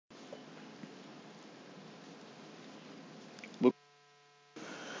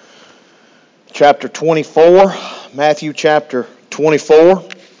chapter 24. Matthew chapter 24.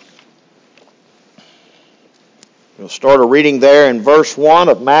 We'll start a reading there in verse 1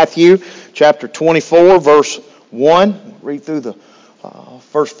 of Matthew chapter 24, verse 1. We'll read through the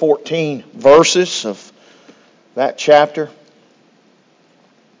first 14 verses of that chapter.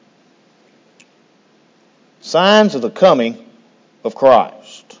 Signs of the coming of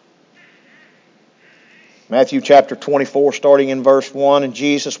Christ. Matthew chapter 24, starting in verse 1, and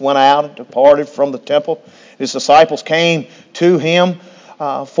Jesus went out and departed from the temple. His disciples came to him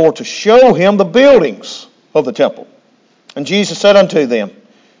for to show him the buildings of the temple. And Jesus said unto them,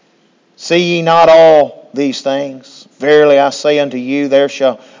 See ye not all these things? Verily I say unto you, there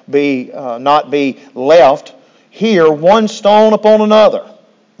shall not be left here one stone upon another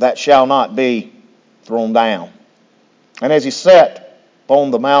that shall not be thrown down. And as he sat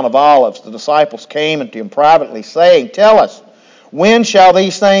upon the Mount of Olives, the disciples came unto him privately, saying, Tell us, when shall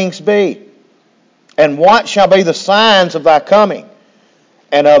these things be? And what shall be the signs of thy coming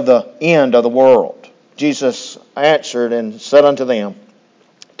and of the end of the world? Jesus answered and said unto them,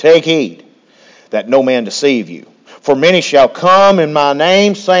 Take heed that no man deceive you. For many shall come in my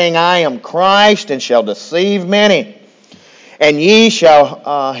name, saying, I am Christ, and shall deceive many. And ye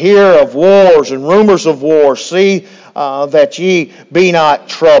shall hear of wars and rumors of wars. See that ye be not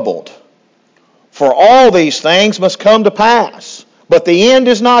troubled. For all these things must come to pass, but the end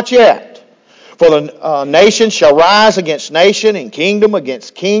is not yet. For the nation shall rise against nation, and kingdom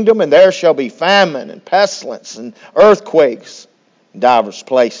against kingdom, and there shall be famine and pestilence and earthquakes in divers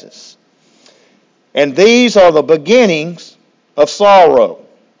places. And these are the beginnings of sorrow.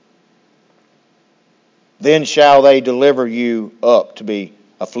 Then shall they deliver you up to be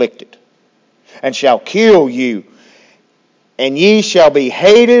afflicted, and shall kill you, and ye shall be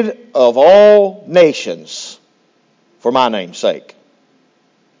hated of all nations for my name's sake.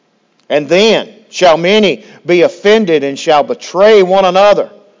 And then shall many be offended, and shall betray one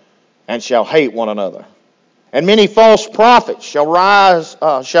another, and shall hate one another. And many false prophets shall rise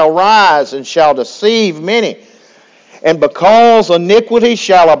and shall deceive many. And because iniquity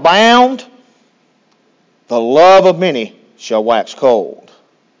shall abound, the love of many shall wax cold.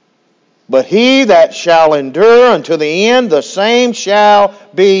 But he that shall endure unto the end, the same shall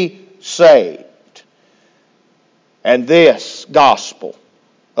be saved. And this gospel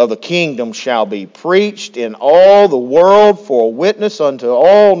of the kingdom shall be preached in all the world for a witness unto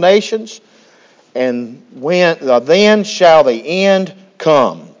all nations, and then shall the end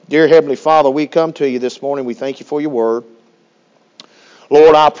come. Dear Heavenly Father, we come to you this morning. We thank you for your word.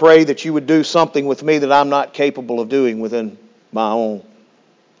 Lord, I pray that you would do something with me that I'm not capable of doing within my own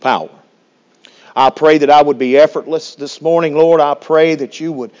power. I pray that I would be effortless this morning, Lord. I pray that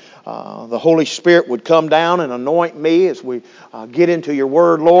you would, the Holy Spirit would come down and anoint me as we get into your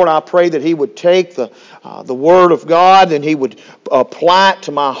word, Lord. I pray that he would take the word of God and he would apply it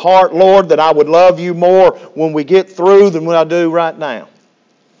to my heart, Lord, that I would love you more when we get through than what I do right now.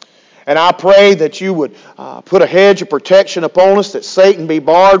 And I pray that you would put a hedge of protection upon us, that Satan be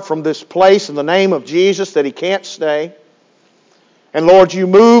barred from this place in the name of Jesus, that he can't stay. And Lord, you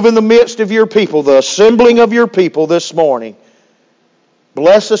move in the midst of your people, the assembling of your people this morning.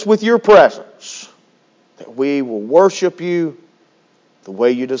 Bless us with your presence, that we will worship you the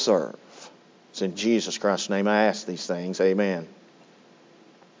way you deserve. It's in Jesus Christ's name I ask these things. Amen.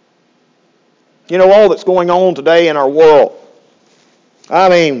 You know, all that's going on today in our world, I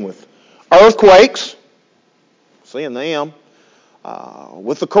mean, with earthquakes, seeing them,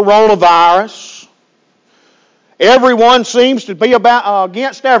 with the coronavirus, everyone seems to be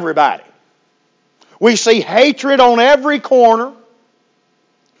against everybody. We see hatred on every corner.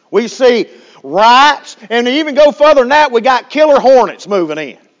 We see riots, and to even go further than that, we got killer hornets moving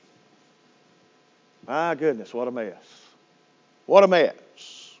in. My goodness, what a mess. What a mess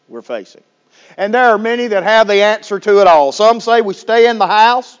we're facing. And there are many that have the answer to it all. Some say we stay in the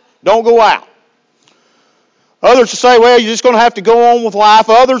house, don't go out. Others will say, well, you're just going to have to go on with life.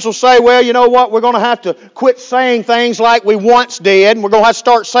 Others will say, well, you know what, we're going to have to quit saying things like we once did, and we're going to have to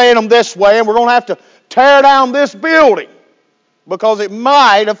start saying them this way, and we're going to have to tear down this building because it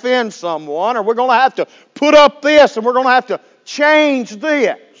might offend someone, or we're going to have to put up this, and we're going to have to change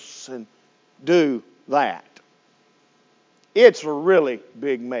this and do that. It's a really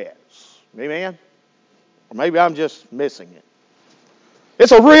big mess. Amen? Or maybe I'm just missing it.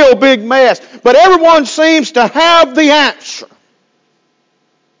 It's a real big mess. But everyone seems to have the answer.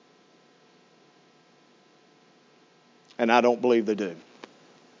 And I don't believe they do.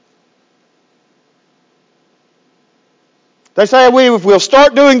 They say, if we'll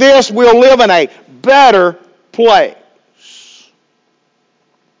start doing this, we'll live in a better place.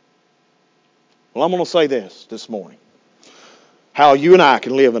 Well, I'm going to say this morning. How you and I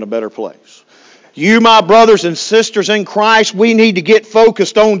can live in a better place. You, my brothers and sisters in Christ, we need to get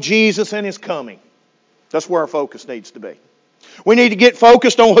focused on Jesus and His coming. That's where our focus needs to be. We need to get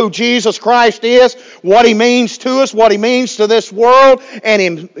focused on who Jesus Christ is, what He means to us, what He means to this world,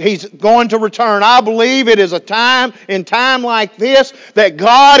 and He's going to return. I believe it is a time like this that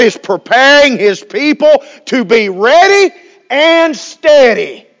God is preparing His people to be ready and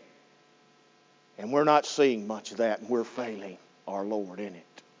steady. And we're not seeing much of that, and we're failing our Lord in it.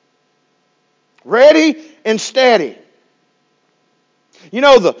 Ready and steady. You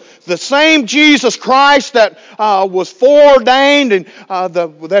know, the same Jesus Christ that was foreordained and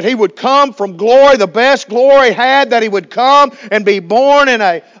that He would come from glory, the best glory had, that He would come and be born in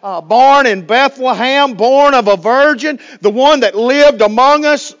a barn in Bethlehem, born of a virgin, the one that lived among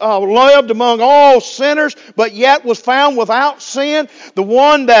us, lived among all sinners, but yet was found without sin, the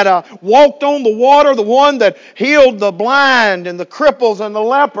one that walked on the water, the one that healed the blind and the cripples and the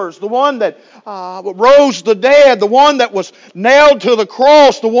lepers, the one that rose the dead, the one that was nailed to the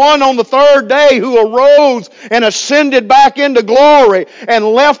cross, the one on the third day who arose and ascended back into glory and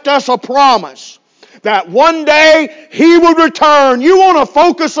left us a promise that one day He would return. You want to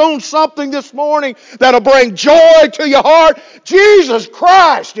focus on something this morning that'll bring joy to your heart? Jesus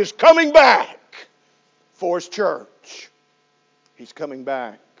Christ is coming back for His church. He's coming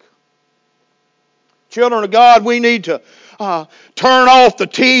back. Children of God, we need to turn off the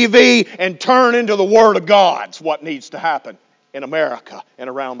TV and turn into the Word of God. It's what needs to happen in America and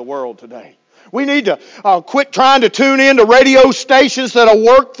around the world today. We need to quit trying to tune in to radio stations that'll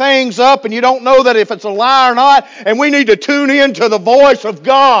work things up and you don't know that if it's a lie or not. And we need to tune in to the voice of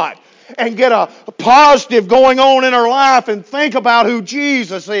God and get a positive going on in our life and think about who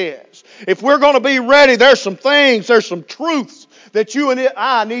Jesus is. If we're going to be ready, there's some things, there's some truths that you and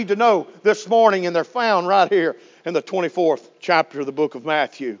I need to know this morning, and they're found right here in the 24th chapter of the book of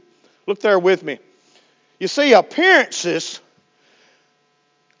Matthew. Look there with me. You see, appearances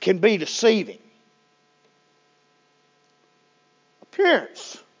can be deceiving.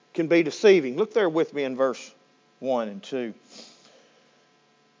 Appearance can be deceiving. Look there with me in verse 1 and 2.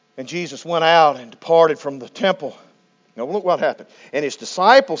 And Jesus went out and departed from the temple. Now look what happened. And His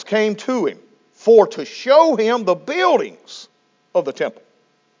disciples came to Him for to show Him the buildings of the temple.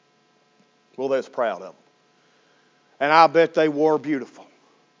 Well, they was proud of them. And I bet they were beautiful.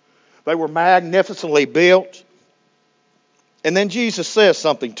 They were magnificently built. And then Jesus says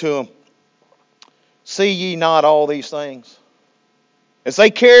something to them. See ye not all these things? As they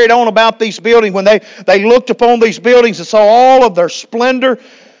carried on about these buildings, when they looked upon these buildings and saw all of their splendor,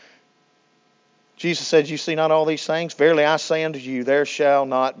 Jesus said, you see not all these things? Verily I say unto you, there shall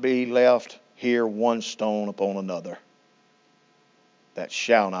not be left here one stone upon another that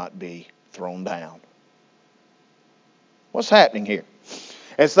shall not be thrown down. What's happening here?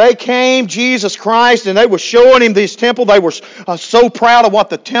 As they came, Jesus Christ, and they were showing Him this temple, they were so proud of what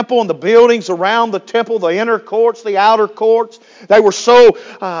the temple and the buildings around the temple, the inner courts, the outer courts, they were so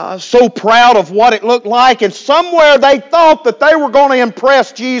proud of what it looked like, and somewhere they thought that they were going to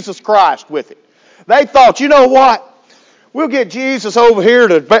impress Jesus Christ with it. They thought, you know what? We'll get Jesus over here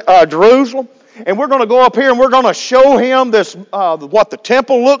to Jerusalem, and we're going to go up here and we're going to show Him this what the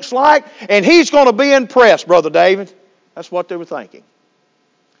temple looks like, and He's going to be impressed, Brother David. That's what they were thinking.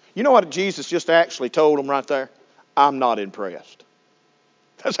 You know what Jesus just actually told them right there? I'm not impressed.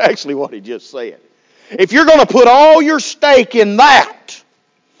 That's actually what He just said. If you're going to put all your stake in that,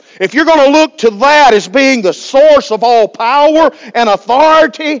 if you're going to look to that as being the source of all power and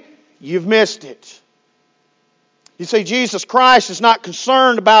authority, you've missed it. You see, Jesus Christ is not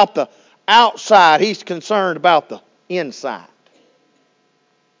concerned about the outside. He's concerned about the inside.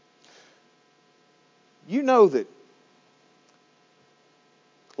 You know that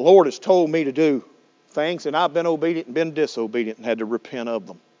the Lord has told me to do things, and I've been obedient and been disobedient and had to repent of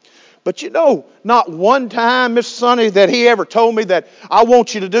them. But you know, not one time, Miss Sonny, that He ever told me that I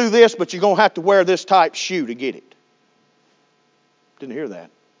want you to do this, but you're going to have to wear this type shoe to get it. Didn't hear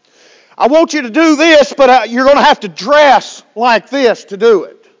that. I want you to do this, but you're going to have to dress like this to do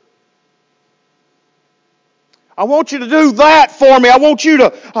it. I want you to do that for me. I want you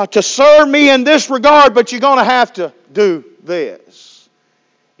to serve me in this regard, but you're going to have to do this.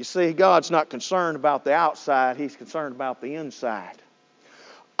 You see, God's not concerned about the outside. He's concerned about the inside.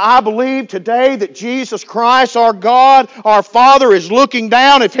 I believe today that Jesus Christ, our God, our Father, is looking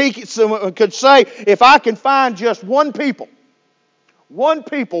down. If He could say, if I can find just one people,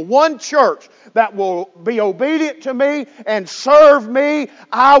 one church that will be obedient to me and serve me,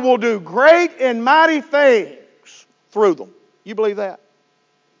 I will do great and mighty things through them. You believe that?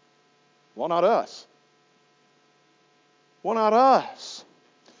 Why not us? Why not us?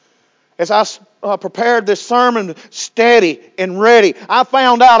 As I prepared this sermon steady and ready, I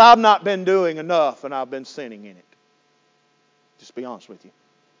found out I've not been doing enough and I've been sinning in it. Just be honest with you.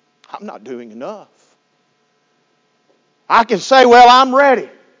 I'm not doing enough. I can say, well, I'm ready.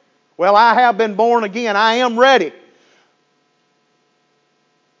 Well, I have been born again. I am ready.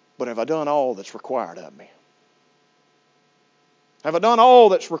 But have I done all that's required of me? Have I done all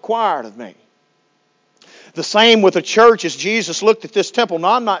that's required of me? The same with the church as Jesus looked at this temple.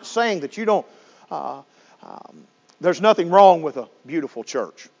 Now, I'm not saying that you don't... there's nothing wrong with a beautiful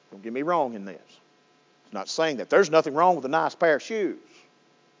church. Don't get me wrong in this. I'm not saying that. There's nothing wrong with a nice pair of shoes.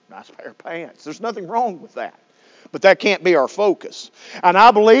 Nice pair of pants. There's nothing wrong with that. But that can't be our focus. And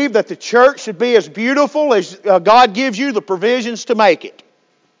I believe that the church should be as beautiful as God gives you the provisions to make it.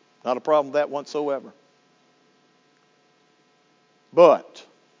 Not a problem with that whatsoever. But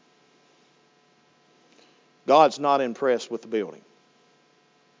God's not impressed with the building.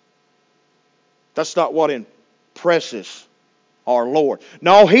 That's not what impresses our Lord.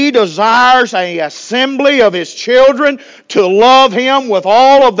 No, He desires an assembly of His children to love Him with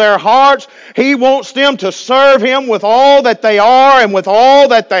all of their hearts. He wants them to serve Him with all that they are and with all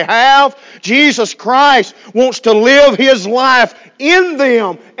that they have. Jesus Christ wants to live His life in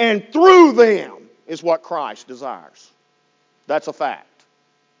them and through them is what Christ desires. That's a fact.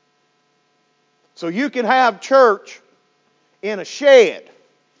 So you can have church in a shed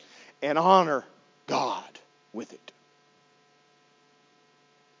and honor God with it.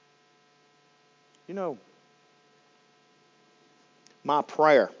 You know, my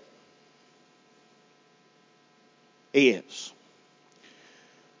prayer is,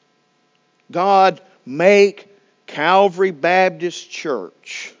 God, make Calvary Baptist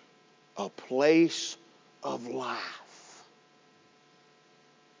Church a place of life.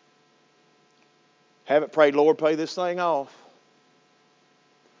 Haven't prayed, Lord, pay this thing off.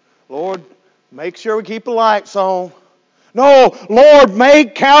 Lord, make sure we keep the lights on. No, Lord,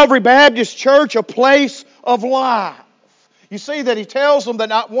 make Calvary Baptist Church a place of life. You see that He tells them that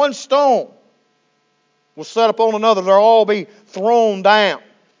not one stone will set upon another. They'll all be thrown down.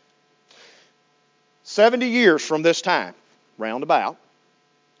 70 years from this time, roundabout,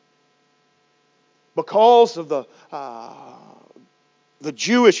 because of the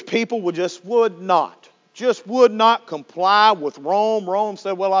Jewish people would not comply with Rome. Rome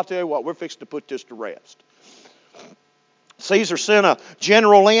said, well, I'll tell you what, we're fixing to put this to rest. Caesar sent a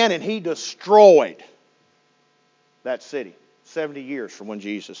general in and he destroyed that city 70 years from when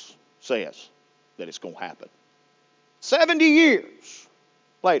Jesus says that it's going to happen. 70 years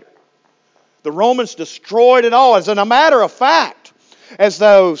later. The Romans destroyed it all. As a matter of fact, as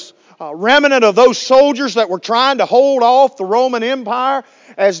those remnant of those soldiers that were trying to hold off the Roman Empire,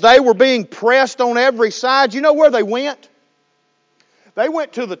 as they were being pressed on every side, you know where they went? They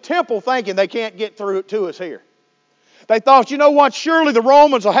went to the temple thinking they can't get through to us here. They thought, you know what, surely the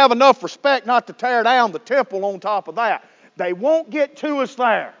Romans will have enough respect not to tear down the temple on top of that. They won't get to us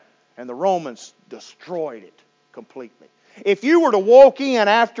there. And the Romans destroyed it completely. If you were to walk in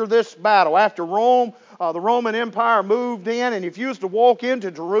after this battle, after Rome, the Roman Empire moved in, and if you was to walk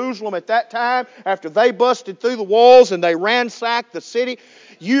into Jerusalem at that time, after they busted through the walls and they ransacked the city,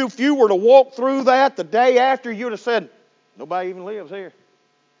 if you were to walk through that the day after, you would have said, nobody even lives here.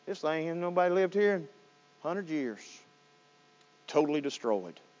 This thing, ain't nobody lived here in 100 years. Totally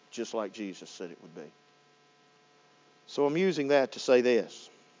destroyed, just like Jesus said it would be. So I'm using that to say this.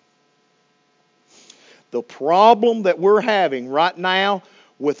 The problem that we're having right now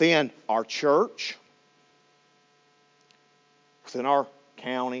within our church, within our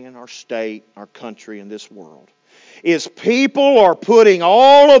county and our state, our country and this world, is people are putting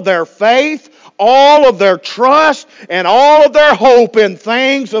all of their faith, all of their trust, and all of their hope in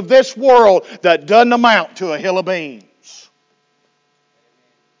things of this world that doesn't amount to a hill of beans.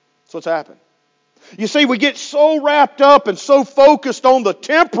 That's what's happened. You see, we get so wrapped up and so focused on the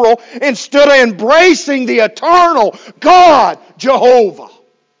temporal instead of embracing the eternal God, Jehovah.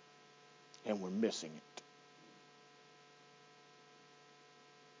 And we're missing it.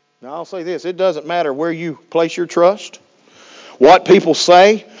 Now I'll say this, it doesn't matter where you place your trust, what people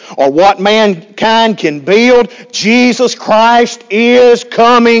say, or what mankind can build. Jesus Christ is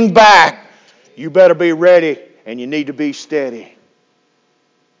coming back. You better be ready and you need to be steady.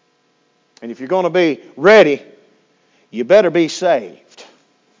 And if you're going to be ready, you better be saved.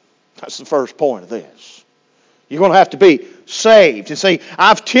 That's the first point of this. You're going to have to be saved. And see,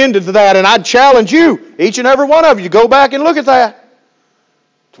 I've tended to that, and I'd challenge you, each and every one of you, go back and look at that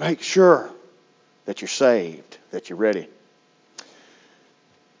to make sure that you're saved, that you're ready.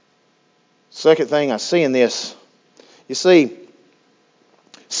 Second thing I see in this, you see,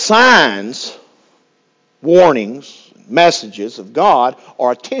 signs, warnings, messages of God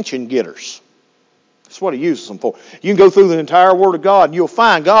are attention getters. That's what He uses them for. You can go through the entire Word of God and you'll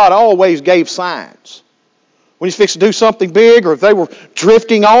find God always gave signs. When He's fixing to do something big, or if they were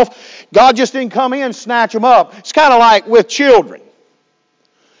drifting off, God just didn't come in and snatch them up. It's kind of like with children.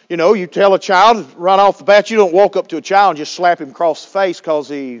 You know, you tell a child right off the bat, you don't walk up to a child and just slap him across the face because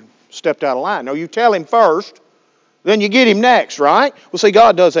he stepped out of line. No, you tell him first, then you get him next, right? Well, see,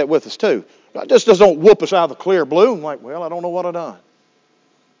 God does that with us too. God just doesn't whoop us out of the clear blue and like, well, I don't know what I've done.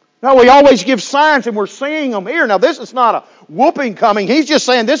 No, He always gives signs and we're seeing them here. Now, this is not a whooping coming. He's just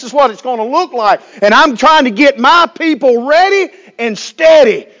saying this is what it's going to look like. And I'm trying to get my people ready and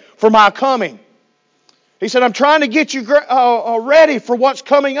steady for my coming. He said, I'm trying to get you ready for what's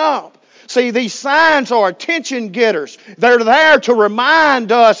coming up. See, these signs are attention getters. They're there to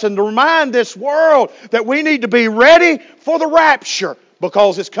remind us and to remind this world that we need to be ready for the rapture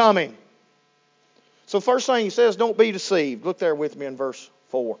because it's coming. So first thing He says, don't be deceived. Look there with me in verse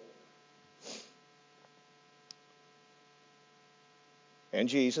 4. And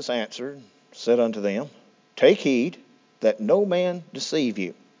Jesus answered, said unto them, take heed that no man deceive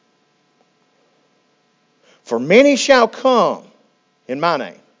you. For many shall come in my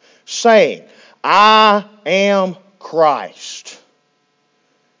name, saying, I am Christ,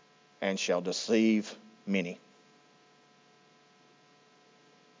 and shall deceive many.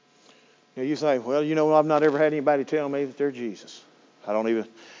 Now you say, well, you know, I've not ever had anybody tell me that they're Jesus.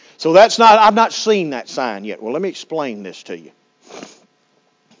 So I've not seen that sign yet. Well, let me explain this to you.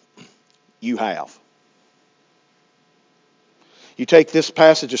 You have. You take this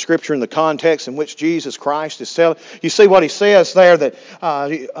passage of Scripture in the context in which Jesus Christ is telling. You see what He says there,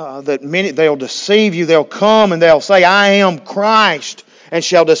 that many, they'll deceive you. They'll come and they'll say, I am Christ, and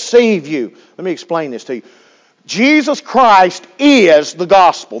shall deceive you. Let me explain this to you. Jesus Christ is the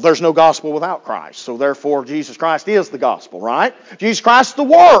gospel. There's no gospel without Christ. So therefore, Jesus Christ is the gospel, right? Jesus Christ is the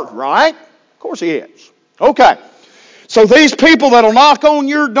Word, right? Of course He is. Okay. So these people that'll knock on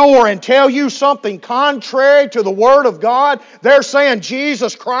your door and tell you something contrary to the Word of God, they're saying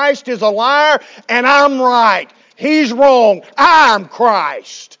Jesus Christ is a liar and I'm right. He's wrong. I'm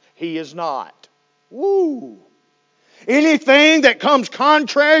Christ. He is not. Woo! Anything that comes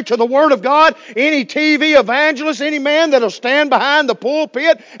contrary to the Word of God, any TV evangelist, any man that'll stand behind the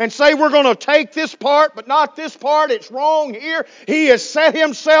pulpit and say we're going to take this part but not this part, it's wrong here. He has set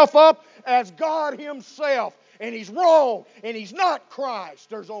himself up as God Himself. And he's wrong, and he's not Christ.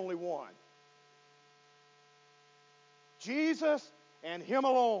 There's only one. Jesus and Him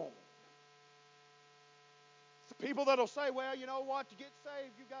alone. The people that'll say, well, you know what, to get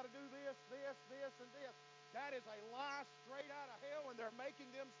saved, you've got to do this, this, this, and this. That is a lie straight out of hell, and they're making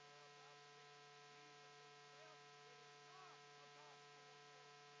them.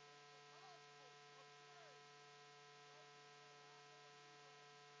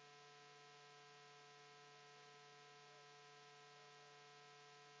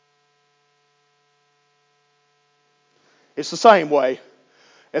 It's the same way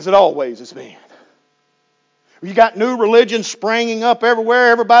as it always has been. You got new religions springing up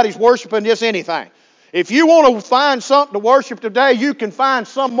everywhere. Everybody's worshiping just anything. If you want to find something to worship today, you can find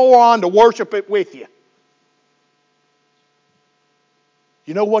some moron to worship it with you.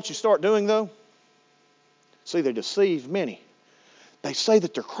 You know what you start doing, though? See, they deceive many. They say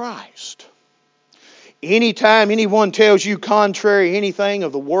that they're Christ. Anytime anyone tells you contrary anything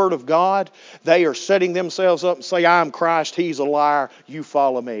of the Word of God, they are setting themselves up and say, I'm Christ, He's a liar, you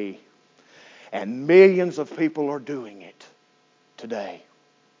follow me. And millions of people are doing it today.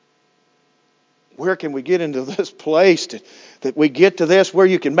 Where can we get into this place that we get to this where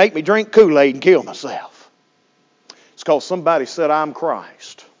you can make me drink Kool-Aid and kill myself? It's because somebody said, I'm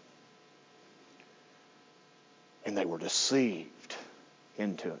Christ. And they were deceived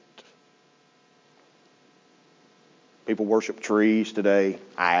into it. People worship trees today,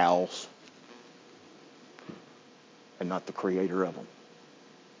 owls, and not the Creator of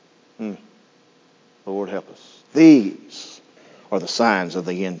them. Lord help us. These are the signs of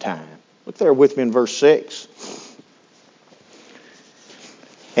the end time. Look there with me in verse 6.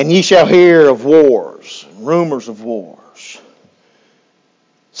 And ye shall hear of wars, and rumors of wars.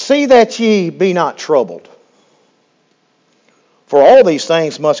 See that ye be not troubled. For all these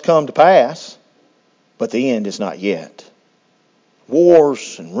things must come to pass, but the end is not yet.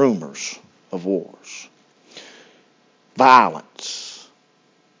 Wars and rumors of wars. Violence.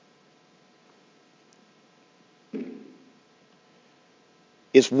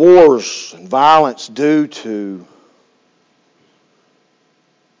 Is wars and violence due to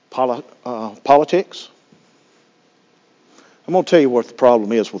Politics. I'm going to tell you what the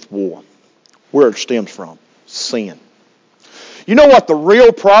problem is with war. Where it stems from. Sin. You know what the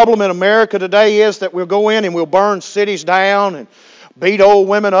real problem in America today is? That we'll go in and we'll burn cities down and beat old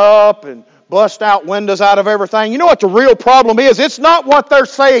women up and bust out windows out of everything. You know what the real problem is? It's not what they're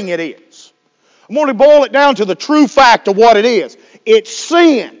saying it is. I'm going to boil it down to the true fact of what it is. It's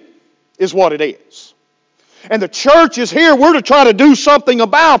sin is what it is. And the church is here. We're to try to do something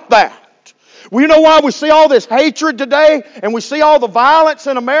about that. Well, you know why we see all this hatred today and we see all the violence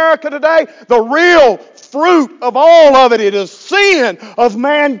in America today? The real fruit of all of it is sin of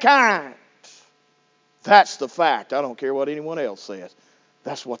mankind. That's the fact. I don't care what anyone else says.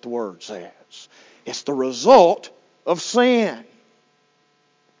 That's what the Word says. It's the result of sin.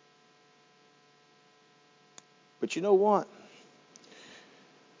 But you know what?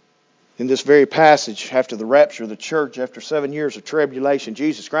 In this very passage, after the rapture of the church, after 7 years of tribulation,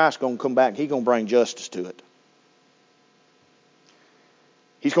 Jesus Christ is going to come back and He's going to bring justice to it.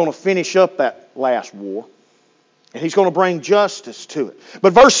 He's going to finish up that last war. And He's going to bring justice to it.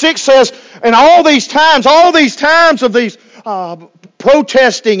 But verse 6 says, and all these times of these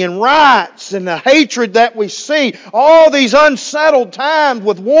protesting and riots and the hatred that we see, all these unsettled times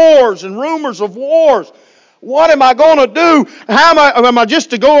with wars and rumors of wars, what am I going to do? How am I just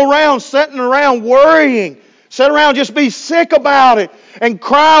to go around sitting around worrying? Sit around just be sick about it and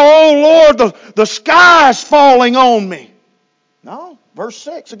cry, oh Lord, the sky's falling on me. No. Verse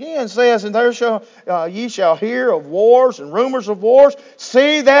 6 again says, and ye shall hear of wars and rumors of wars.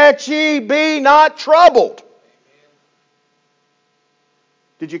 See that ye be not troubled.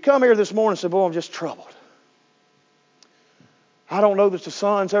 Did you come here this morning and say, boy, I'm just troubled. I don't know that the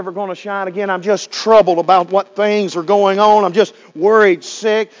sun's ever going to shine again. I'm just troubled about what things are going on. I'm just worried,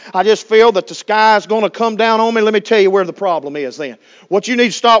 sick. I just feel that the sky's going to come down on me. Let me tell you where the problem is then. What you need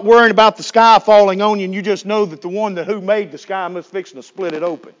to stop worrying about the sky falling on you, and you just know that the one who made the sky must fixing to split it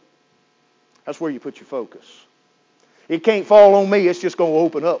open. That's where you put your focus. It can't fall on me. It's just going to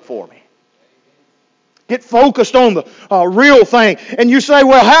open up for me. Get focused on the real thing. And you say,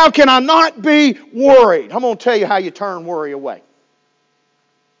 well, how can I not be worried? I'm going to tell you how you turn worry away.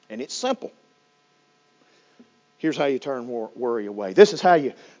 And it's simple. Here's how you turn worry away. This is how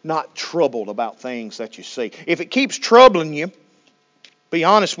you're not troubled about things that you see. If it keeps troubling you, be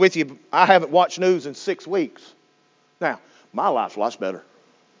honest with you, I haven't watched news in 6 weeks. Now, my life's lots better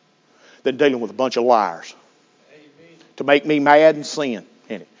than dealing with a bunch of liars. Amen. To make me mad and sin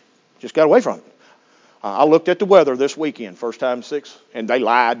in it. Just got away from it. I looked at the weather this weekend, first time in 6, and they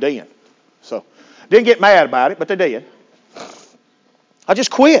lied then. So, didn't get mad about it, but they did. I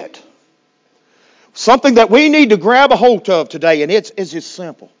just quit. Something that we need to grab a hold of today, and it's just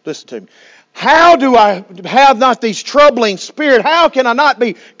simple. Listen to me. How do I have not these troubling spirit? How can I not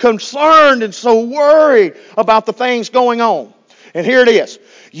be concerned and so worried about the things going on? And here it is.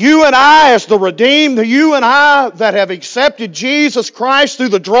 You and I as the redeemed, you and I that have accepted Jesus Christ through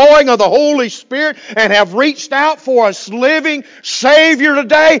the drawing of the Holy Spirit and have reached out for a living Savior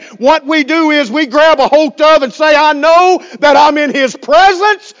today, what we do is we grab a hold of and say, I know that I'm in His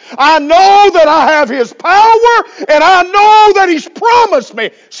presence. I know that I have His power. And I know that He's promised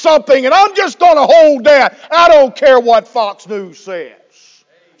me something. And I'm just going to hold that. I don't care what Fox News says.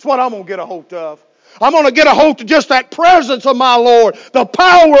 That's what I'm going to get a hold of. I'm going to get a hold of just that presence of my Lord, the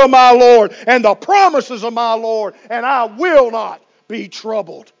power of my Lord, and the promises of my Lord, and I will not be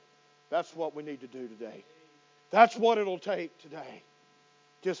troubled. That's what we need to do today. That's what it'll take today.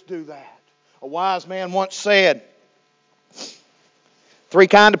 Just do that. A wise man once said, 3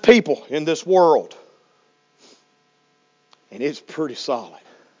 kinds of people in this world, and it's pretty solid.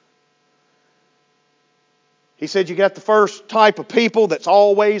 He said you got the first type of people that's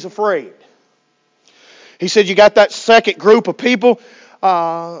always afraid. He said you got that second group of people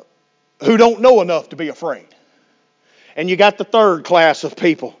who don't know enough to be afraid. And you got the third class of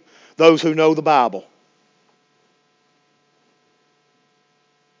people, those who know the Bible.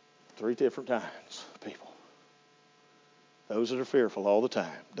 3 different kinds of people. Those that are fearful all the time.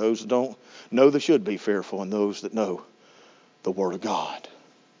 Those that don't know they should be fearful, and those that know the Word of God.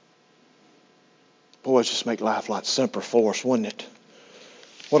 Boy, it'd just make life a lot simpler for us, wouldn't it?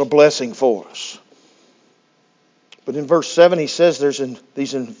 What a blessing for us. But in verse 7 he says there's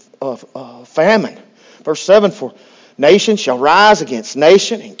famine. Verse 7, for nation shall rise against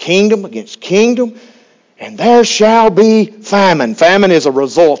nation and kingdom against kingdom, and there shall be famine. Famine is a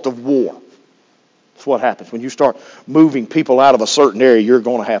result of war. That's what happens. When you start moving people out of a certain area, you're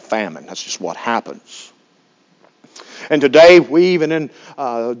going to have famine. That's just what happens. And today, we even in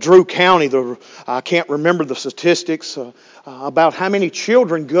Drew County, I can't remember the statistics about how many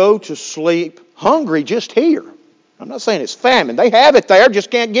children go to sleep hungry just here. I'm not saying it's famine. They have it there,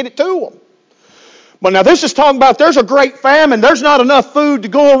 just can't get it to them. But now this is talking about there's a great famine. There's not enough food to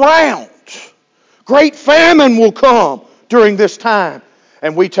go around. Great famine will come during this time.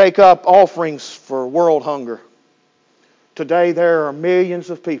 And we take up offerings for world hunger. Today there are millions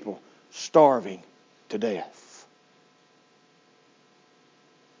of people starving to death.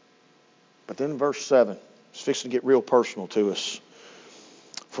 But then verse 7, it's fixing to get real personal to us.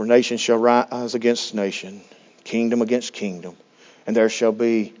 For nation shall rise against nation, kingdom against kingdom, and there shall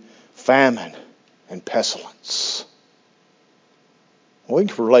be famine and pestilence. Well, we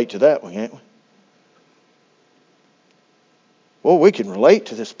can relate to that one, can't we? Well, we can relate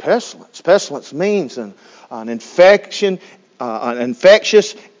to this pestilence. Pestilence means an infection, an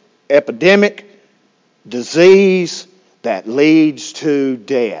infectious epidemic disease that leads to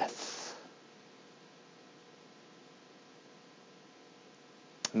death.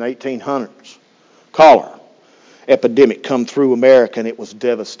 In the 1800s, cholera epidemic come through America, and it was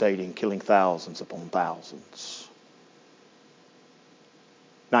devastating, killing thousands upon thousands.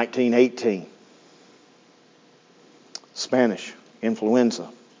 1918, Spanish influenza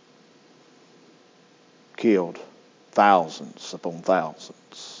killed thousands upon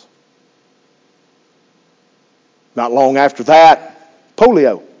thousands. Not long after that,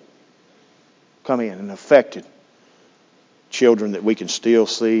 polio come in and affected children that we can still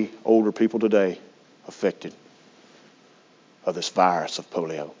see, older people today, affected of this virus of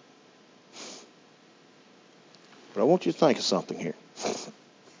polio. But I want you to think of something here.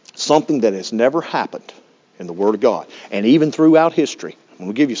 Something that has never happened in the Word of God. And even throughout history. I'm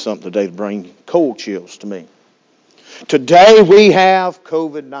going to give you something today to bring cold chills to me. Today we have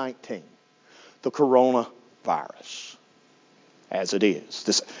COVID-19. The coronavirus. As it is.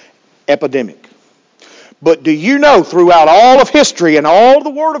 This epidemic. But do you know throughout all of history and all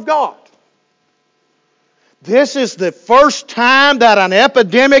the Word of God, this is the first time that an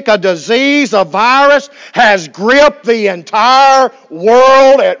epidemic, a disease, a virus has gripped the entire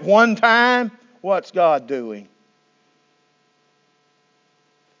world at one time? What's God doing?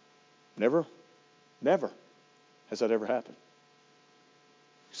 Never has that ever happened.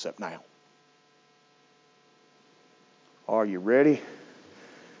 Except now. Are you ready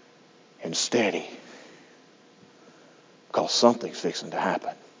and steady? Because something's fixing to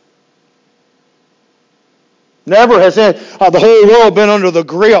happen. Never has the whole world been under the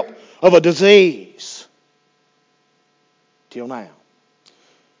grip of a disease. Till now.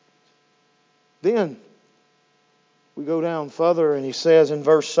 Then we go down further and he says in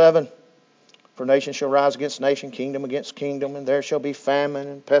verse 7, for nation shall rise against nation, kingdom against kingdom, and there shall be famine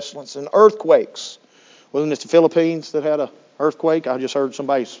and pestilence and earthquakes. Wasn't it the Philippines that had an earthquake? I just heard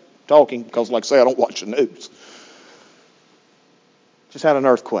somebody talking because, like I say, I don't watch the news. Just had an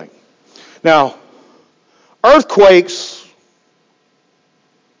earthquake. Now, earthquakes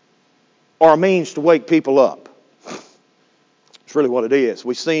are a means to wake people up. It's really what it is.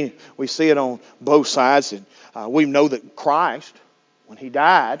 We see it on both sides. And we know that Christ, when He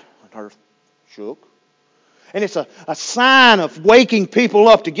died, the earth shook. And it's a sign of waking people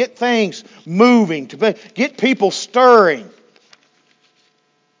up to get things moving, to get people stirring.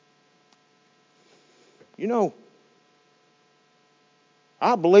 You know,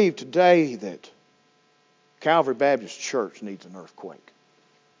 I believe today that Calvary Baptist Church needs an earthquake.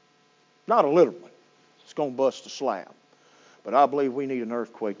 Not a little one. It's going to bust a slab. But I believe we need an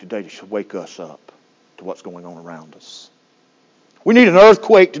earthquake today to wake us up to what's going on around us. We need an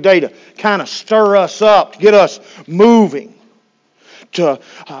earthquake today to kind of stir us up, to get us moving. To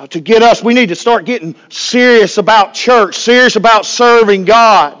get us, we need to start getting serious about church, serious about serving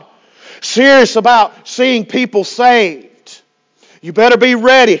God, serious about seeing people saved. You better be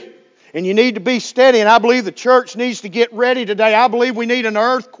ready. And you need to be steady. And I believe the church needs to get ready today. I believe we need an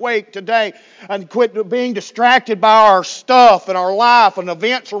earthquake today. And quit being distracted by our stuff and our life and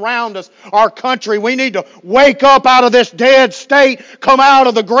events around us, our country. We need to wake up out of this dead state. Come out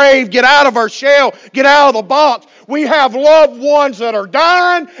of the grave. Get out of our shell. Get out of the box. We have loved ones that are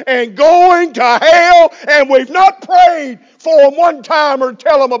dying and going to hell. And we've not prayed for them one time or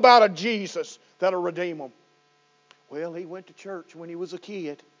tell them about a Jesus that'll redeem them. Well, he went to church when he was a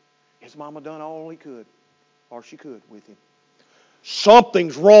kid. His mama done all he could, or she could with him.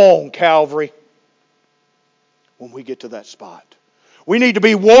 Something's wrong, Calvary, when we get to that spot. We need to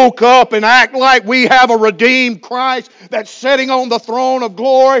be woke up and act like we have a redeemed Christ that's sitting on the throne of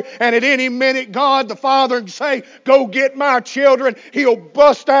glory. And at any minute, God the Father can say, go get my children. He'll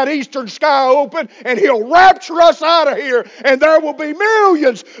bust that eastern sky open and He'll rapture us out of here. And there will be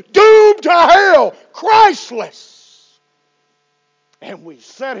millions doomed to hell, Christless. And we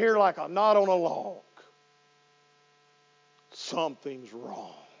sit here like a knot on a log. Something's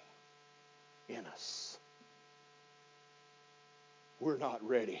wrong in us. We're not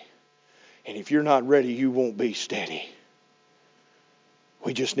ready. And if you're not ready, you won't be steady.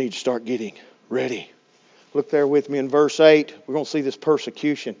 We just need to start getting ready. Look there with me in verse 8. We're going to see this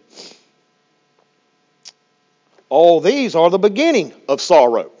persecution. All these are the beginning of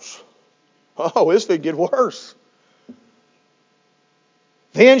sorrows. Oh, this could get worse.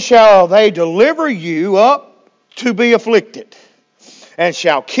 Then shall they deliver you up to be afflicted, and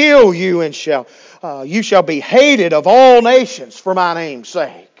shall kill you, and you shall be hated of all nations for my name's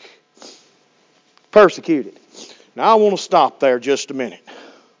sake. Persecuted. Now I want to stop there just a minute.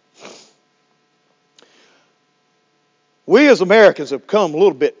 We as Americans have become a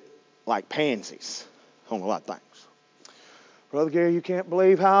little bit like pansies on a lot of things. Brother Gary, you can't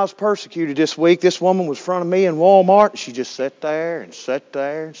believe how I was persecuted this week. This woman was in front of me in Walmart, and she just sat there and sat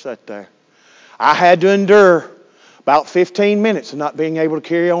there and sat there. I had to endure about 15 minutes of not being able to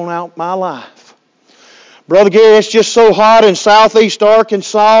carry on out my life. Brother Gary, it's just so hot in southeast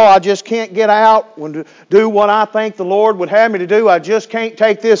Arkansas, I just can't get out and do what I think the Lord would have me to do. I just can't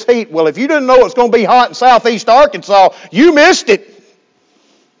take this heat. Well, if you didn't know it's going to be hot in southeast Arkansas, you missed it.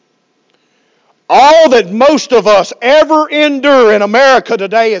 All that most of us ever endure in America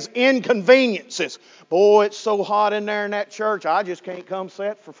today is inconveniences. Boy, it's so hot in there in that church, I just can't come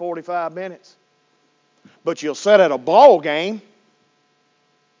sit for 45 minutes. But you'll sit at a ball game.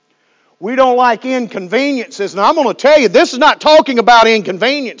 We don't like inconveniences. And I'm going to tell you, this is not talking about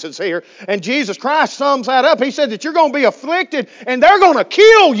inconveniences here. And Jesus Christ sums that up. He said that you're going to be afflicted and they're going to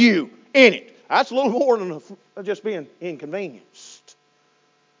kill you in it. That's a little more than just being inconvenienced.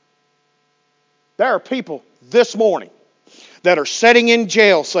 There are people this morning that are sitting in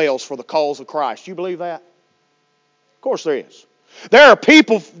jail cells for the cause of Christ. You believe that? Of course there is. There are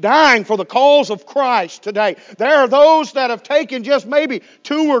people dying for the cause of Christ today. There are those that have taken just maybe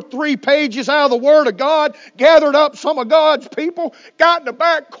 2 or 3 pages out of the Word of God, gathered up some of God's people, got in the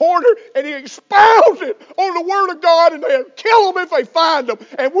back corner, and He expounded on the Word of God, and they'll kill them if they find them.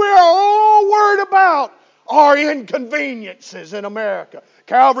 And we're all worried about our inconveniences in America.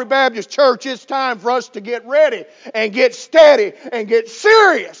 Calvary Baptist Church, it's time for us to get ready and get steady and get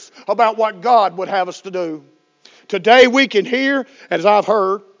serious about what God would have us to do. Today we can hear, as I've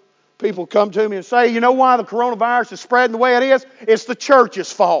heard, people come to me and say, you know why the coronavirus is spreading the way it is? It's the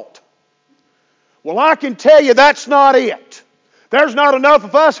church's fault. Well, I can tell you that's not it. There's not enough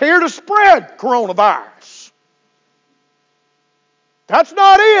of us here to spread coronavirus. That's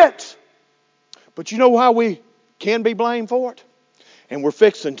not it. But you know how we can be blamed for it? And we're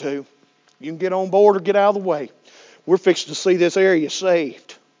fixing to. You can get on board or get out of the way. We're fixing to see this area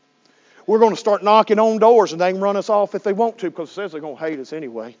saved. We're going to start knocking on doors and they can run us off if they want to because it says they're going to hate us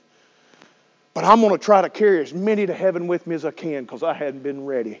anyway. But I'm going to try to carry as many to heaven with me as I can because I hadn't been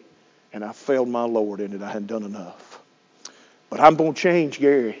ready and I failed my Lord in it. I hadn't done enough. But I'm going to change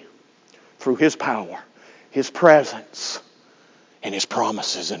Gary through His power, His presence, and His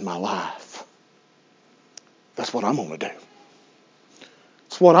promises in my life. That's what I'm going to do.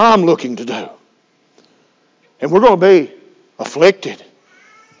 It's what I'm looking to do. And we're going to be afflicted,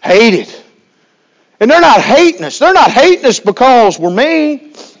 hated. And they're not hating us. They're not hating us because we're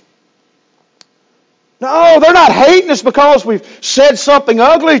mean. No, they're not hating us because we've said something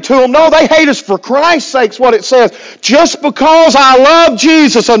ugly to them. No, they hate us for Christ's sake, what it says. Just because I love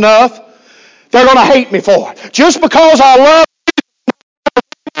Jesus enough, they're going to hate me for it. Just because I love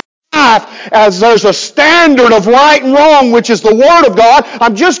life, as there's a standard of right and wrong, which is the Word of God,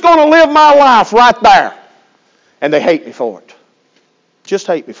 I'm just going to live my life right there. And they hate me for it. Just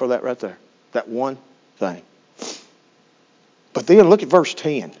hate me for that right there. That one thing. But then look at verse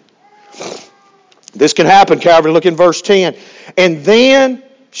 10. This can happen, Calvary. Look in verse 10. And then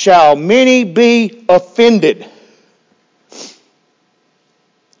shall many be offended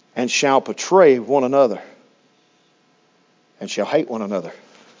and shall betray one another and shall hate one another.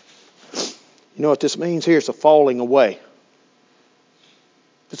 You know what this means here? It's a falling away.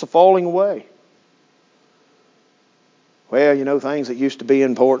 It's a falling away. Well, you know, things that used to be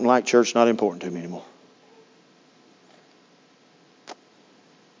important like church, not important to me anymore.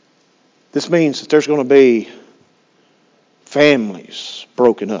 This means that there's going to be families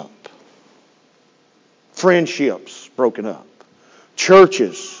broken up, friendships broken up,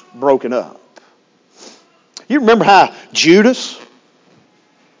 churches broken up. You remember how Judas,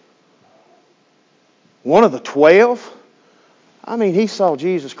 one of the 12, he saw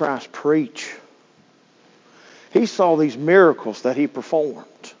Jesus Christ preach. He saw these miracles that he performed.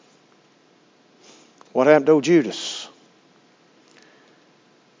 What happened to Judas?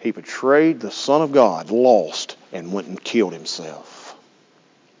 He betrayed the Son of God, lost, and went and killed himself.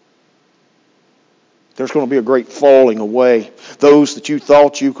 There's going to be a great falling away. Those that you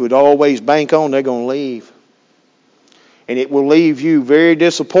thought you could always bank on, they're going to leave. And it will leave you very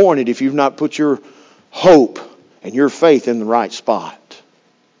disappointed if you've not put your hope and your faith in the right spot.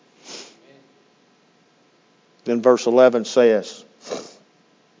 Then verse 11 says,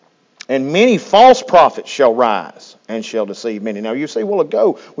 and many false prophets shall rise and shall deceive many. Now you see, a while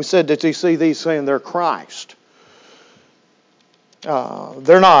ago we said that you see these saying they're Christ.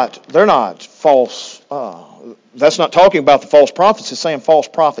 They're not false. That's not talking about the false prophets. It's saying false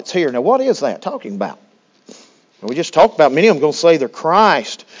prophets here. Now what is that talking about? We just talked about many of them going to say they're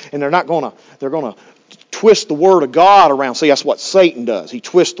Christ, and they're going to twist the Word of God around. See, that's what Satan does. He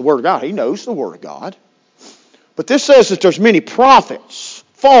twists the Word of God. He knows the Word of God. But this says that there's many prophets,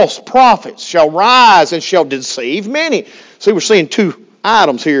 false prophets, shall rise and shall deceive many. See, we're seeing two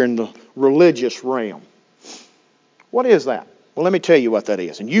items here in the religious realm. What is that? Well, let me tell you what that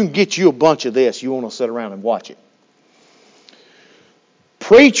is. And you can get you a bunch of this. You want to sit around and watch it.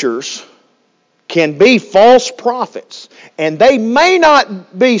 Preachers can be false prophets, and they may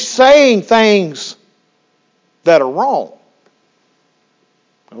not be saying things that are wrong.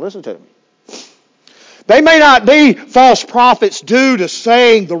 Now listen to me. They may not be false prophets due to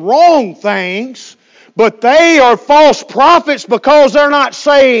saying the wrong things, but they are false prophets because they're not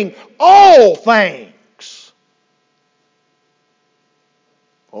saying all things.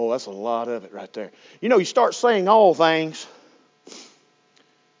 Oh, that's a lot of it right there. You start saying all things.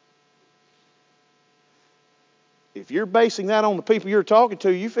 If you're basing that on the people you're talking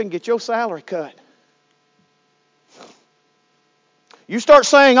to, you finna get your salary cut. You start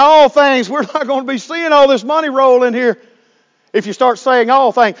saying all things, we're not going to be seeing all this money roll in here. If you start saying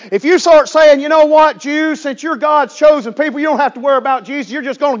all things. If you start saying, you know what, Jews, since you're God's chosen people, you don't have to worry about Jesus. You're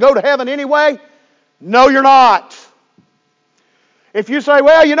just going to go to heaven anyway. No, you're not. If you say,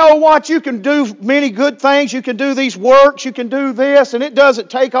 well, you know what, you can do many good things, you can do these works, you can do this, and it doesn't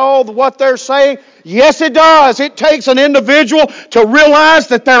take all what they're saying. Yes, it does. It takes an individual to realize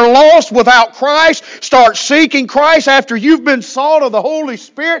that they're lost without Christ, start seeking Christ after you've been sought of the Holy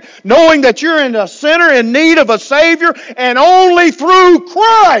Spirit, knowing that you're a sinner in need of a Savior, and only through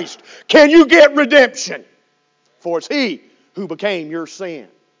Christ can you get redemption. For it's He who became your sin.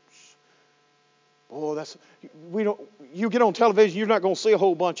 Oh, you get on television, you're not going to see a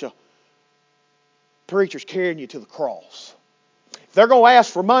whole bunch of preachers carrying you to the cross. If they're going to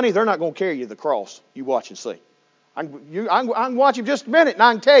ask for money, they're not going to carry you to the cross. You watch and see. I can watch him just a minute and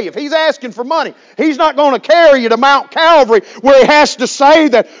I can tell you, if he's asking for money, he's not going to carry you to Mount Calvary where he has to say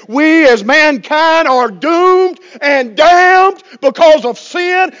that we as mankind are doomed and damned because of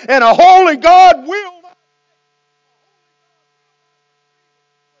sin, and a holy God will.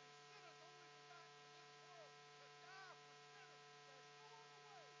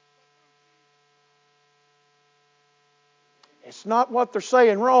 It's not what they're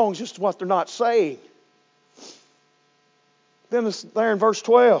saying wrong, it's just what they're not saying. Then it's there in verse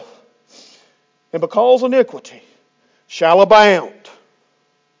 12. And because iniquity shall abound,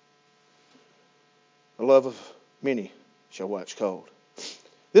 the love of many shall wax cold.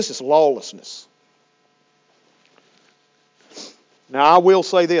 This is lawlessness. Now I will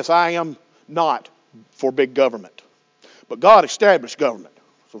say this, I am not for big government. But God established government.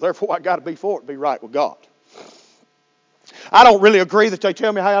 So therefore I got to be for it, be right with God. I don't really agree that they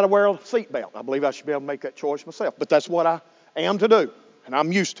tell me how to wear a seatbelt. I believe I should be able to make that choice myself. But that's what I am to do. And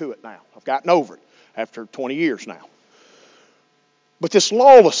I'm used to it now. I've gotten over it after 20 years now. But this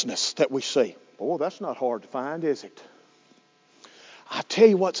lawlessness that we see, boy, that's not hard to find, is it? I tell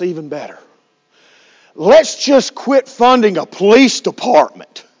you what's even better. Let's just quit funding a police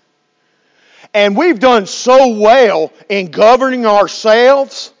department. And we've done so well in governing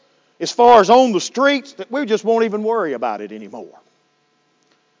ourselves as far as on the streets that we just won't even worry about it anymore.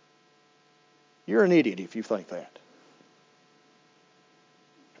 You're an idiot if you think that.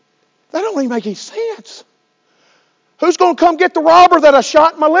 That don't even make any sense. Who's going to come get the robber that I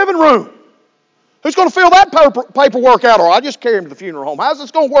shot in my living room? Who's going to fill that paperwork out? Or I just carry him to the funeral home. How's this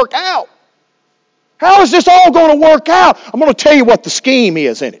going to work out? How is this all going to work out? I'm going to tell you what the scheme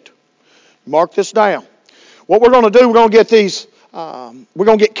is in it. Mark this down. What we're going to do, we're going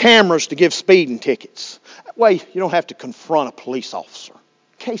to get cameras to give speeding tickets. That way you don't have to confront a police officer.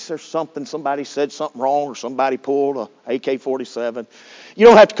 In case there's somebody said something wrong or somebody pulled a AK-47, you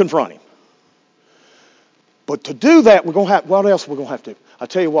don't have to confront him. But to do that, what else we're going to have to do? I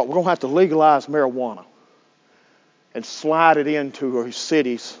tell you what, we're going to have to legalize marijuana and slide it into our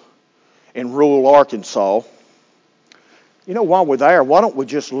cities in rural Arkansas. You know, while we're there, why don't we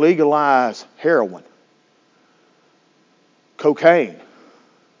just legalize heroin, cocaine,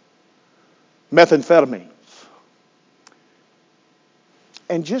 methamphetamines,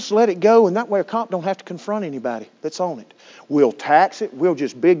 and just let it go, and that way a cop don't have to confront anybody that's on it. We'll tax it. We'll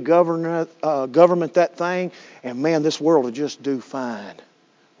just big government that thing, and man, this world will just do fine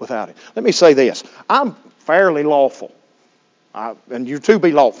without it. Let me say this. I'm fairly lawful, and you too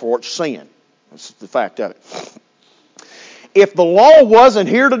be lawful, for it's sin. That's the fact of it. If the law wasn't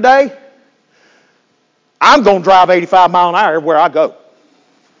here today, I'm going to drive 85 miles an hour everywhere I go.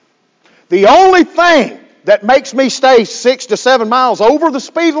 The only thing that makes me stay 6 to 7 miles over the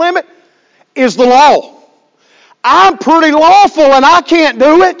speed limit is the law. I'm pretty lawful and I can't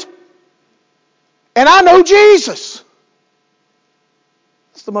do it. And I know Jesus.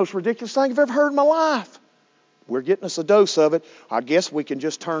 It's the most ridiculous thing I've ever heard in my life. We're getting us a dose of it. I guess we can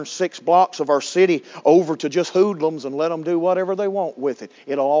just turn 6 blocks of our city over to just hoodlums and let them do whatever they want with it.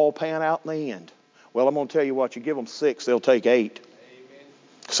 It'll all pan out in the end. Well, I'm going to tell you what, you give them 6, they'll take 8.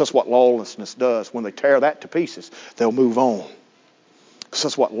 Because that's what lawlessness does. When they tear that to pieces, they'll move on. Because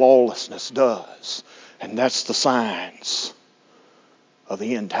that's what lawlessness does. And that's the signs of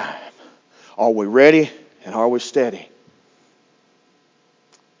the end time. Are we ready and are we steady?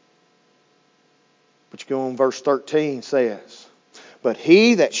 But you go on, verse 13 says, but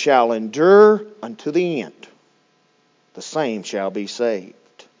he that shall endure unto the end, the same shall be saved.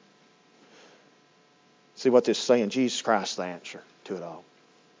 See what this is saying? Jesus Christ is the answer to it all.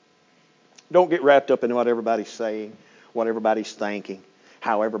 Don't get wrapped up in what everybody's saying, what everybody's thinking,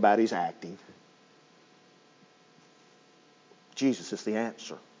 how everybody's acting. Jesus is the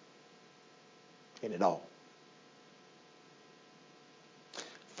answer in it all.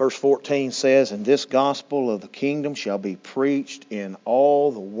 Verse 14 says, and this gospel of the kingdom shall be preached in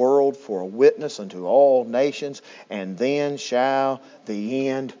all the world for a witness unto all nations, and then shall the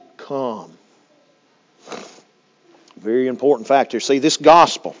end come. Very important fact here. See, this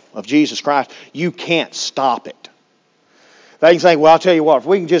gospel of Jesus Christ, you can't stop it. They can say, well, I'll tell you what, if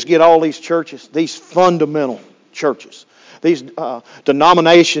we can just get all these churches, these fundamental churches, these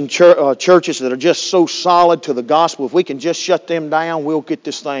denomination churches that are just so solid to the gospel, if we can just shut them down, we'll get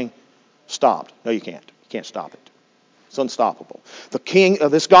this thing stopped. No, you can't. You can't stop it. It's unstoppable.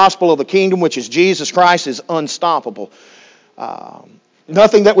 This gospel of the kingdom, which is Jesus Christ, is unstoppable.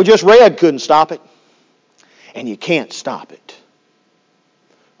 Nothing that we just read couldn't stop it. And you can't stop it.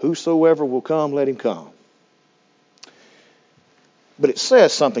 Whosoever will come, let him come. But it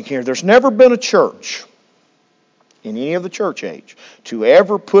says something here. There's never been a church in any of the church age to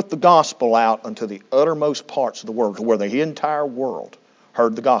ever put the gospel out unto the uttermost parts of the world, to where the entire world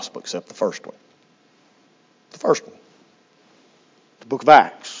heard the gospel except the first one. The first one. The book of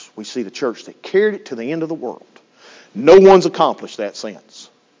Acts, we see the church that carried it to the end of the world. No one's accomplished that since.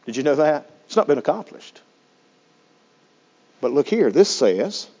 Did you know that? It's not been accomplished. But look here, this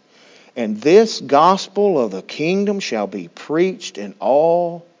says, and this gospel of the kingdom shall be preached in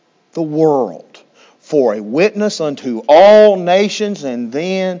all the world for a witness unto all nations, and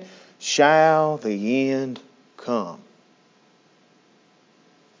then shall the end come.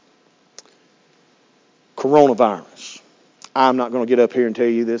 Coronavirus. I'm not going to get up here and tell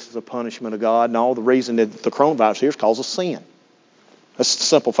you this is a punishment of God. No, the reason that the coronavirus here is because of sin. That's the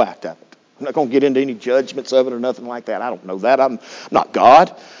simple fact of it. I'm not going to get into any judgments of it or nothing like that. I don't know that. I'm not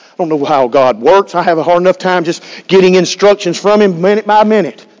God. I don't know how God works. I have a hard enough time just getting instructions from Him minute by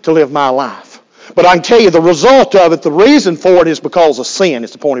minute to live my life. But I can tell you the result of it, the reason for it is because of sin.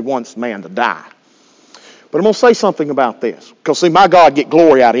 It's appointed once man to die. But I'm going to say something about this. Because see, my God get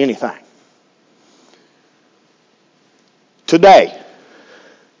glory out of anything. Today,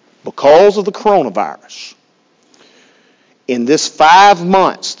 because of the coronavirus, in this 5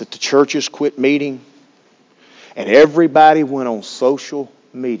 months that the churches quit meeting and everybody went on social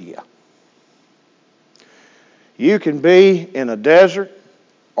media, you can be in a desert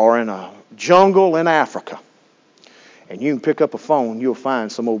or in a jungle in Africa, and you can pick up a phone, you'll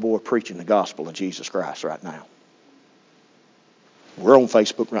find some old boy preaching the gospel of Jesus Christ right now. We're on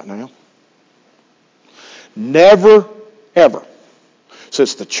Facebook right now. Never, ever,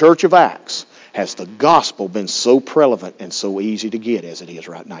 since the Church of Acts, has the gospel been so prevalent and so easy to get as it is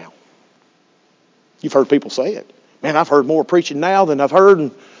right now. You've heard people say it. Man, I've heard more preaching now than I've heard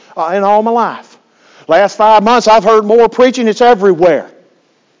in all my life. Last 5 months I've heard more preaching. It's everywhere.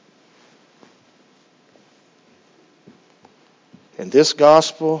 And this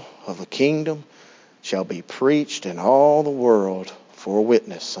gospel of the kingdom shall be preached in all the world for a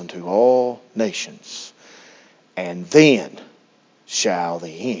witness unto all nations. And then shall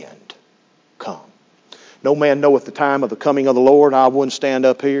the end come. No man knoweth the time of the coming of the Lord. I wouldn't stand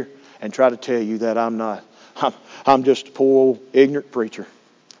up here and try to tell you that I'm just a poor old ignorant preacher.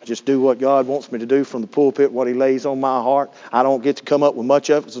 I just do what God wants me to do from the pulpit, what He lays on my heart. I don't get to come up with much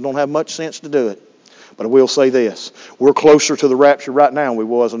of it because I don't have much sense to do it. But I will say this. We're closer to the rapture right now than we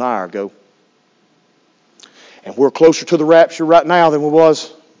was an hour ago. And we're closer to the rapture right now than we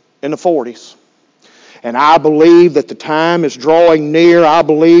was in the 40s. And I believe that the time is drawing near. I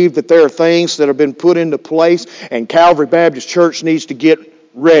believe that there are things that have been put into place, and Calvary Baptist Church needs to get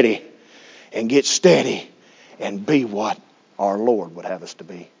ready and get steady and be what our Lord would have us to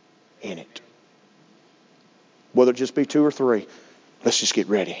be in it. Whether it just be 2 or 3, let's just get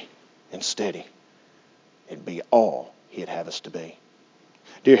ready and steady and be all He'd have us to be.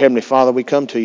 Dear Heavenly Father, we come to you.